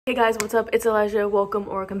Hey guys, what's up? It's Aalyezah.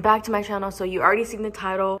 Welcome back to my channel. So you already seen the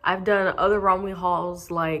title. I've done other Romwe hauls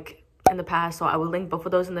like in the past, so I will link both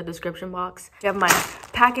of those in the description box. You have my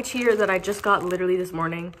package here that I just got literally this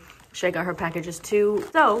morning. Shay got her packages too.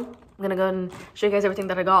 So I'm gonna go and show you guys everything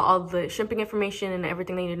that I got. All the shipping information and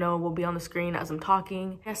everything that you need to know will be on the screen as I'm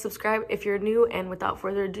talking. Yeah, subscribe if you're new, and without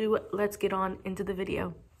further ado, let's get on into the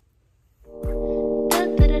video.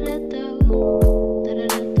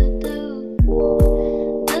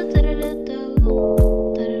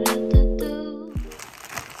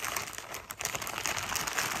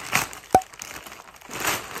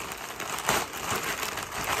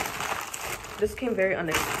 This came very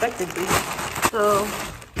unexpectedly. So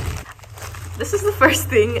this is the first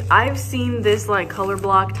thing. I've seen this like color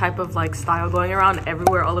block type of like style going around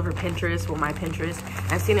everywhere, all over Pinterest, well, my Pinterest.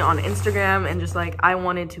 I've seen it on Instagram, and just like I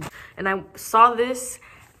wanted to, and I saw this.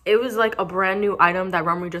 It was like a brand new item that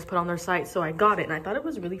Romwe just put on their site, so I got it and I thought it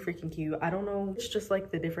was really freaking cute. I don't know, it's just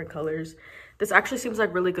like the different colors. This actually seems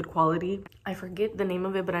like really good quality. I forget the name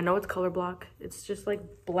of it, but I know it's color block. It's just like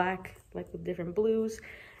black, like with different blues.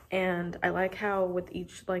 And I like how with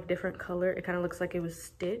each like different color, it kind of looks like it was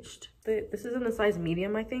stitched. This is in the size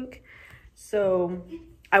medium, I think. So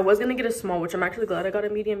I was gonna get a small, which I'm actually glad I got a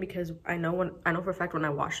medium, because I know for a fact when I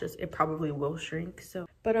wash this, it probably will shrink. So,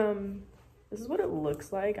 but this is what it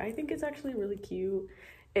looks like. I think it's actually really cute.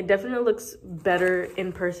 It definitely looks better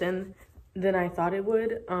in person than I thought it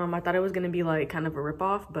would. I thought it was gonna be like kind of a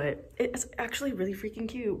ripoff, but it's actually really freaking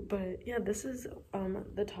cute. But yeah, this is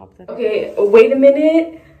the top that okay, wait a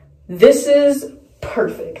minute. This is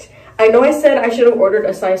perfect. I know I said I should have ordered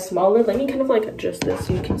a size smaller. Let me kind of like adjust this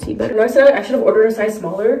so you can see better. I know I said I should have ordered a size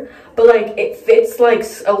smaller, but like it fits like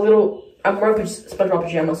a little. I'm wearing SpongeBob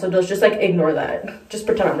pajamas, so just like ignore that. Just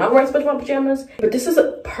pretend I'm not wearing SpongeBob pajamas. But this is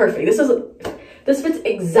perfect. This fits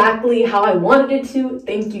exactly how I wanted it to.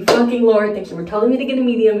 Thank you fucking Lord. Thank you for telling me to get a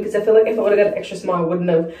medium, because I feel like if I would have got an extra small, I wouldn't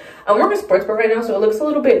have. I'm wearing a sports bra right now, so it looks a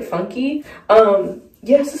little bit funky.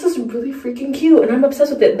 Yes, this is really freaking cute, and I'm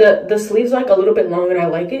obsessed with it. The sleeves are like a little bit long, and I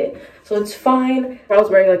like it, so it's fine. If I was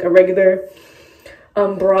wearing like a regular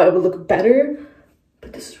bra, it would look better,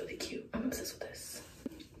 but this is really cute. I'm obsessed with this.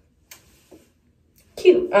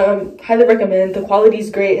 Cute. Highly recommend. The quality is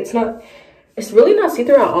great. It's really not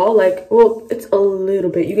see-through at all. Like, well, it's a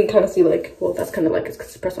little bit. You can kind of see like, well, that's kind of like,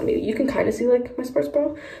 it's pressed on me. You can kind of see like my sports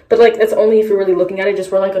bra, but like that's only if you're really looking at it.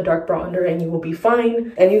 Just wear like a dark bra under and you will be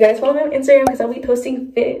fine. And you guys follow me on Instagram, because I'll be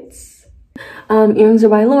posting fits. Earrings are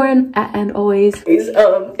by Lauren, and always.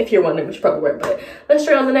 If you're wondering, we should probably wear it, but let's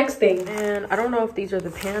try on the next thing. And I don't know if these are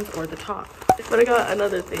the pants or the top, but I got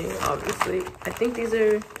another thing, obviously. I think these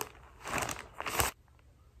are,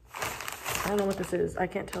 I don't know what this is. I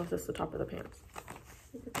can't tell if this is the top or the pants.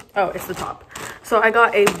 Oh, it's the top. So I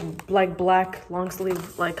got a like black long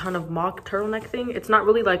sleeve, like kind of mock turtleneck thing. It's not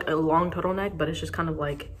really like a long turtleneck, but it's just kind of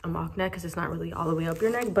like a mock neck, because it's not really all the way up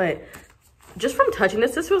your neck. But just from touching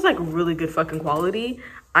this feels like really good fucking quality.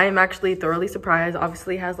 I am actually thoroughly surprised.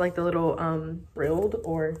 Obviously it has like the little frilled,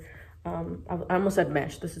 or I almost said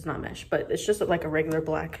mesh. This is not mesh, but it's just like a regular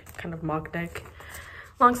black kind of mock neck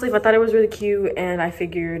long sleeve. I thought it was really cute, and I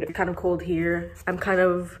figured kind of cold here. I'm kind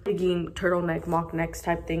of digging turtleneck, mock necks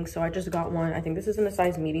type thing, so I just got one. I think this is in a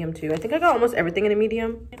size medium too. I think I got almost everything in a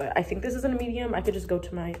medium, but I think this is in a medium. I could just go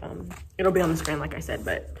to my, it'll be on the screen like I said,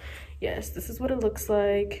 but yes, this is what it looks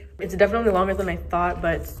like. It's definitely longer than I thought,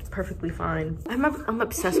 but it's perfectly fine. I'm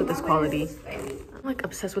obsessed with this quality. I'm like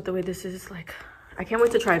obsessed with the way this is. Like, I can't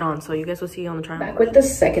wait to try it on, so you guys will see on the try on. Back with the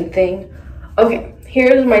second thing. Okay,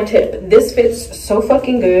 here's my tip. This fits so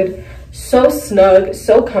fucking good, so snug,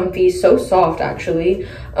 so comfy, so soft actually.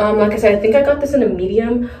 Like I said, I think I got this in a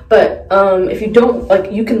medium, but if you don't,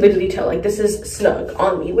 like, you can literally tell like this is snug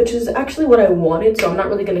on me, which is actually what I wanted, so I'm not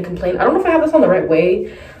really gonna complain. I don't know if I have this on the right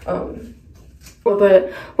way,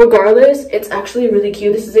 but regardless, it's actually really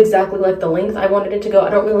cute. This is exactly like the length I wanted it to go. I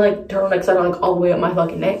don't really like turtlenecks that are like all the way up my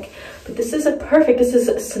fucking neck, but this is a perfect. This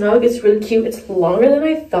is snug. It's really cute. It's longer than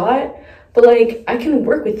I thought, but like I can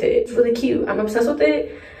work with it. It's really cute. I'm obsessed with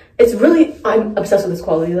it. I'm obsessed with this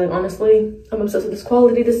quality. Like, honestly, I'm obsessed with this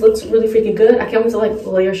quality. This looks really freaking good. I can't wait to like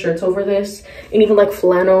layer shirts over this, and even like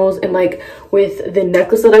flannels, and like with the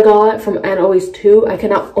necklace that I got from And Always too. I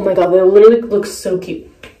cannot, oh my god, it literally looks so cute.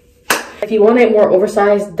 If you want it more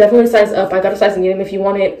oversized, definitely size up. I got a size medium. If you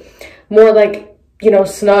want it more like, you know,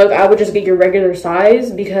 snug, I would just get your regular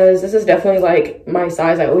size, because this is definitely like my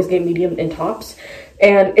size. I always get medium in tops,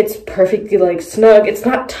 and it's perfectly like snug. It's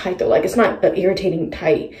not tight though. Like, it's not an irritating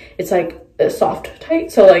tight. It's like a soft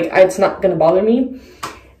tight, so like it's not gonna bother me.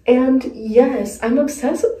 And yes, I'm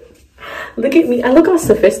obsessed. Look at me. I look all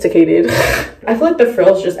sophisticated. I feel like the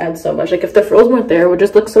frills just add so much. Like if the frills weren't there, it would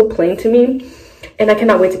just look so plain to me. And I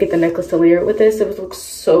cannot wait to get the necklace to layer it with this. It would look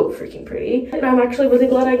so freaking pretty. And I'm actually really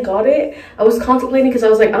glad I got it. I was contemplating because I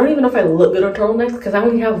was like, I don't even know if I look good on turtlenecks because I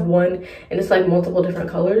only have one and it's like multiple different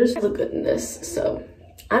colors. I look good in this. So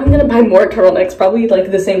I'm gonna buy more turtlenecks, probably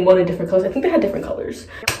like the same one in different colors. I think they had different colors.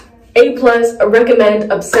 A+,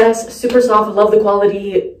 recommend, obsessed, super soft, love the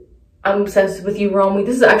quality. I'm obsessed with you, Romwe.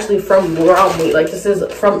 This is actually from Romwe. Like, this is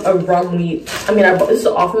from a Romwe. I mean, this is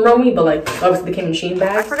all from Romwe, but like, obviously they came in Shein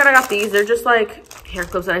bag. I forgot I got these. They're just like hair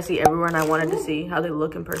clips that I see everywhere, and I wanted to see how they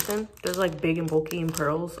look in person. They're like big and bulky and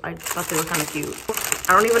pearls. I thought they were kind of cute.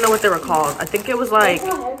 I don't even know what they were called. I think it was like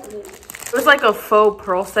a faux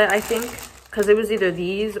pearl set, I think, because it was either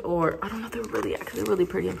these or I don't know. They're really actually really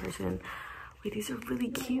pretty in person. Wait, these are really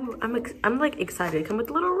cute. I'm like excited. Come with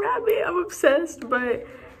a little rabbit. I'm obsessed, but.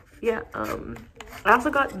 Yeah, I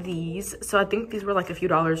also got these. So I think these were like a few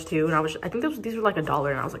dollars too. And I think these were like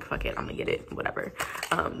 $1 and I was like, fuck it, I'm gonna get it, whatever.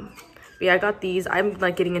 But yeah, I got these. I'm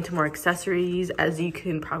like getting into more accessories, as you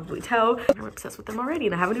can probably tell. I'm obsessed with them already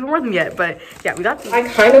and I haven't even worn them yet, but yeah, we got these. I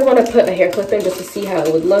kind of want to put a hair clip in just to see how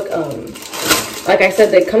it would look. Like I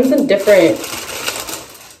said, it comes in different,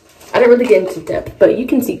 I didn't really get into depth, but you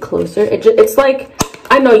can see closer. It's like,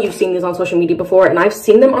 I know you've seen these on social media before, and I've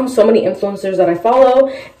seen them on so many influencers that I follow,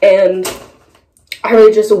 and I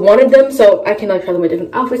really just wanted them so I can like try them with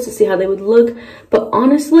different outfits to see how they would look. But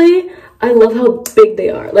honestly, I love how big they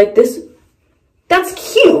are. Like this, that's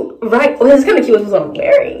cute, right? Well, it's kind of cute with what I'm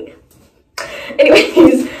wearing.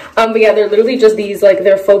 Anyways, but yeah, they're literally just these, like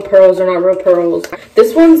they're faux pearls, they're not real pearls.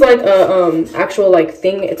 This one's like a actual like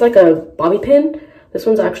thing. It's like a bobby pin. This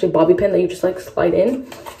one's actually bobby pin that you just like slide in,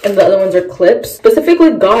 and the other ones are clips.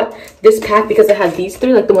 Specifically got this pack because it had these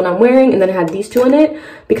three, like the one I'm wearing, and then it had these two in it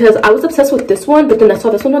because I was obsessed with this one, but then I saw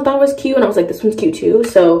this one, I thought was cute, and I was like, this one's cute too.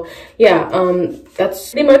 So yeah,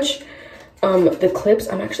 that's pretty much the clips.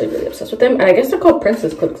 I'm actually really obsessed with them, and I guess they're called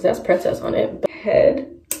princess clips because that's princess on it. But head,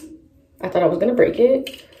 I thought I was gonna break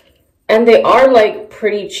it. And they are like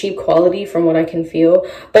pretty cheap quality from what I can feel.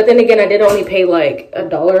 But then again, I did only pay like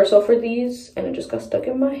 $1 or so for these, and it just got stuck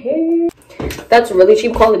in my hair. That's really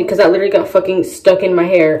cheap quality because that literally got fucking stuck in my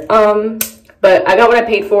hair. But I got what I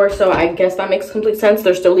paid for, so I guess that makes complete sense.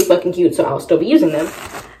 They're still really fucking cute, so I'll still be using them.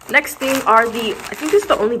 Next thing are I think this is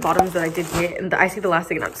the only bottoms that I did get, and I see the last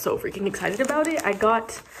thing and I'm so freaking excited about it. I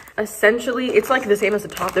got essentially, it's like the same as the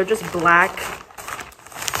top. They're just black.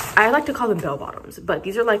 I like to call them bell bottoms, but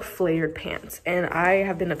these are like flared pants, and I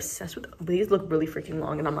have been obsessed with them. These look really freaking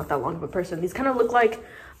long, and I'm not that long of a person. These kind of look like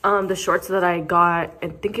the shorts that I got, I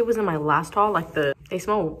think it was in my last haul. Like they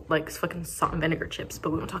smell like fucking salt and vinegar chips,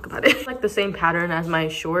 but we won't talk about it. It's like the same pattern as my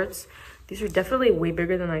shorts. These are definitely way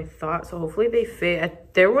bigger than I thought, so hopefully they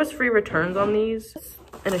fit. There was free returns on these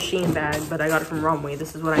in a Shein bag, but I got it from Romwe.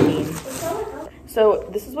 This is what I mean. So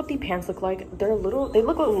this is what the pants look like. They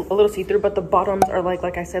look a little see-through, but the bottoms are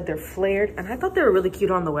like I said, they're flared, and I thought they were really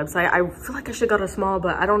cute on the website. I feel like I should got a small,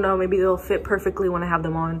 but I don't know, maybe they'll fit perfectly when I have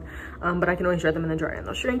them on. But I can always dry them in the dryer and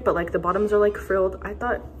they'll shrink. But like the bottoms are like frilled. I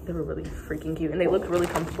thought they were really freaking cute, and they looked really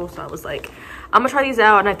comfortable, so I was like, I'm gonna try these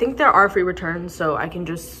out. And I think there are free returns, so I can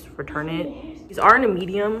just return it. These are in a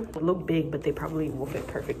medium. They look big, but they probably will fit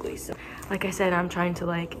perfectly. So like I said, I'm trying to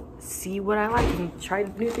like see what I like and try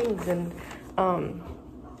new things. And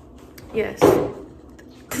yes.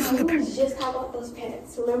 We just got off those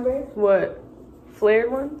pants, remember? What?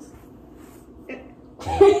 Flared ones?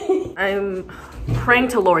 I'm praying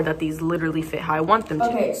to Lord that these literally fit how I want them to.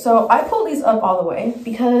 Okay, so I pulled these up all the way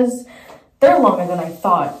because they're longer than I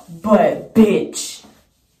thought, but bitch,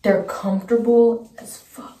 they're comfortable as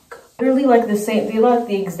fuck. Literally like the same, they look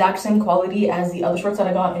the exact same quality as the other shorts that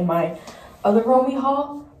I got in my other Romwe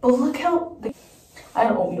haul, but look how I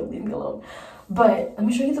don't want you to leave me alone. But let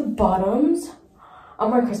me show you the bottoms. I'm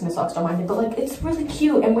wearing Christmas socks, don't mind it, but like it's really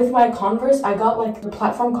cute. And with my Converse, I got like the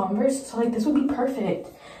platform Converse, so like this would be perfect.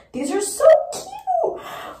 These are so cute.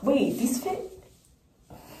 Wait, these fit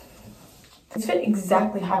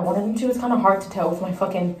exactly how I wanted them to. It's kind of hard to tell with my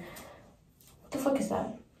fucking, what the fuck is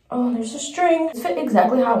that? Oh, there's a string. These fit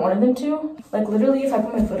exactly how I wanted them to. Like literally, if I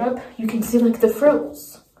put my foot up, you can see like the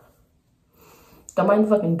frills. Don't mind the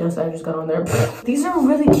fucking dust I just got on there. These are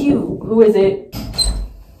really cute. Who is it?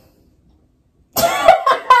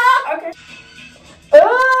 Okay. Come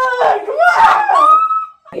on!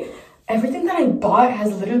 Everything that I bought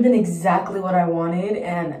has literally been exactly what I wanted,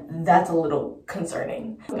 and that's a little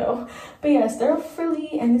concerning. No, but yes, they're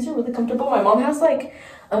frilly and these are really comfortable. My mom has like,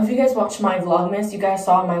 if you guys watched my Vlogmas, you guys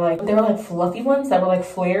saw my like, they were like fluffy ones that were like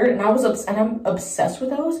flared, and I'm obsessed with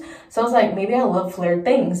those. So I was like, maybe I love flared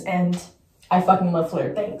things, and I fucking love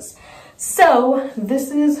flared things. So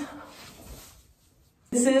this is,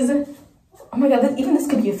 oh my god, even this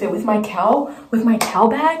could be a fit with my cow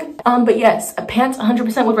bag. But yes, pants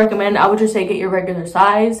 100% would recommend. I would just say get your regular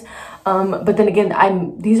size. But then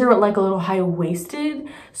again, these are like a little high-waisted,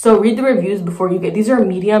 so read the reviews before you get. These are a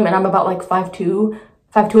medium, and I'm about like 5'2",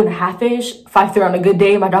 5'2 and a half-ish, 5'3" on a good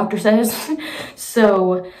day, my doctor says.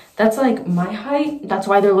 So that's like my height. That's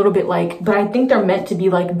why they're a little bit like, but I think they're meant to be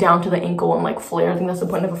like down to the ankle and like flare. I think that's the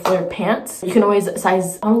point of a flared pants. You can always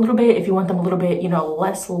size down a little bit if you want them a little bit, you know,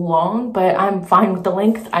 less long, but I'm fine with the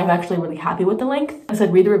length. I'm actually really happy with the length. I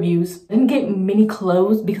said read the reviews. Didn't get many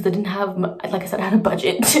clothes because I didn't have, like I said, I had a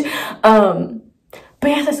budget. But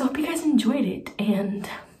yes, I hope you guys enjoyed it, and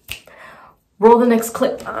roll the next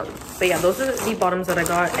clip. But yeah, those are the bottoms that I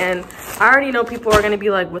got, and I already know people are gonna be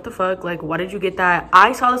like, what the fuck, like, why did you get that?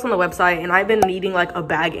 I saw this on the website, and I've been needing like a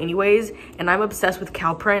bag anyways, and I'm obsessed with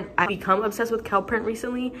cow print. I've become obsessed with cow print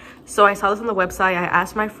recently, so I saw this on the website. I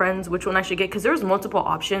asked my friends which one I should get, because there's multiple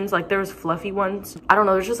options. Like, there's fluffy ones, I don't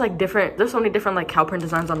know, there's just like different, there's so many different like cow print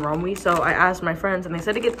designs on Romwe. So I asked my friends, and they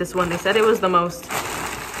said to get this one. They said it was the most,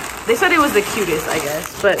 they said it was the cutest, I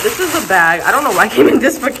guess. But this is a bag. I don't know why it came in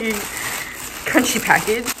this fucking crunchy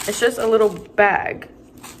package. It's just a little bag.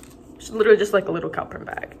 It's literally just like a little cow print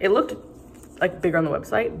bag. It looked like bigger on the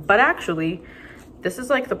website, but actually this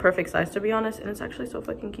is like the perfect size, to be honest, and it's actually so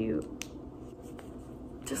fucking cute.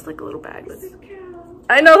 Just like a little bag.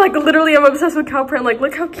 I know, like literally I'm obsessed with cow print. Like,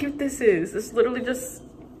 look how cute this is. This is literally just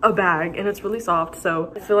a bag, and it's really soft.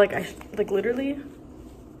 So I feel like I should, like, literally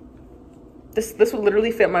this would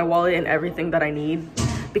literally fit my wallet and everything that I need,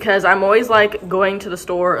 because I'm always like going to the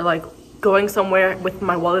store or like going somewhere with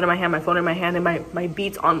my wallet in my hand, my phone in my hand, and my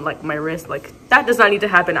Beats on like my wrist. Like, that does not need to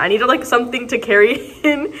happen. I need like something to carry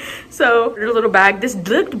in. So there's a little bag. This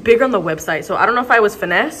looked bigger on the website, so I don't know if I was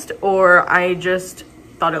finessed or I just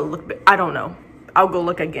thought it looked big. I don't know. I'll go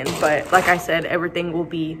look again, but like I said, everything will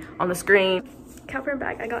be on the screen. Cow print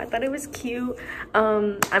bag I got. I thought it was cute.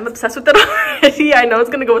 I'm obsessed with it already. I know it's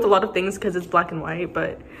gonna go with a lot of things because it's black and white,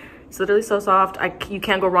 but it's literally so soft. You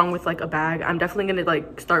can't go wrong with like a bag. I'm definitely gonna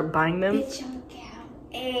like start buying them. It's your cow.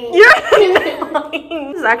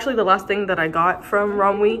 This is actually the last thing that I got from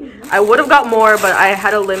Romwe. I would have got more, but I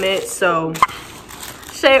had a limit, so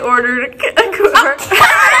Shay ordered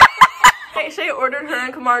Shay ordered her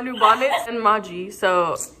and Kamar new bonnets and Maji.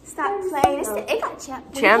 So stop playing. It got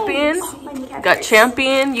Champion. Got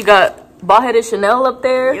Champion. You got bald-headed Chanel up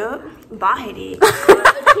there. Yup. Bald-headed.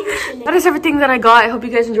 That is everything that I got. I hope you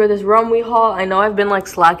guys enjoyed this Romwe haul. I know I've been like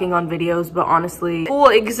slacking on videos, but honestly, school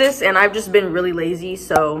exists and I've just been really lazy,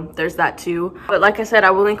 so there's that too. But like I said,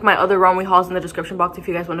 I will link my other Romwe hauls in the description box if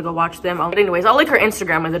you guys want to go watch them. But anyways, I'll link her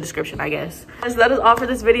Instagram in the description, I guess. So that is all for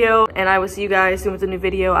this video, and I will see you guys soon with a new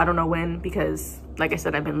video. I don't know when, because like I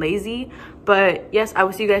said, I've been lazy. But yes, I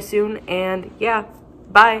will see you guys soon, and yeah,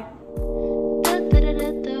 bye.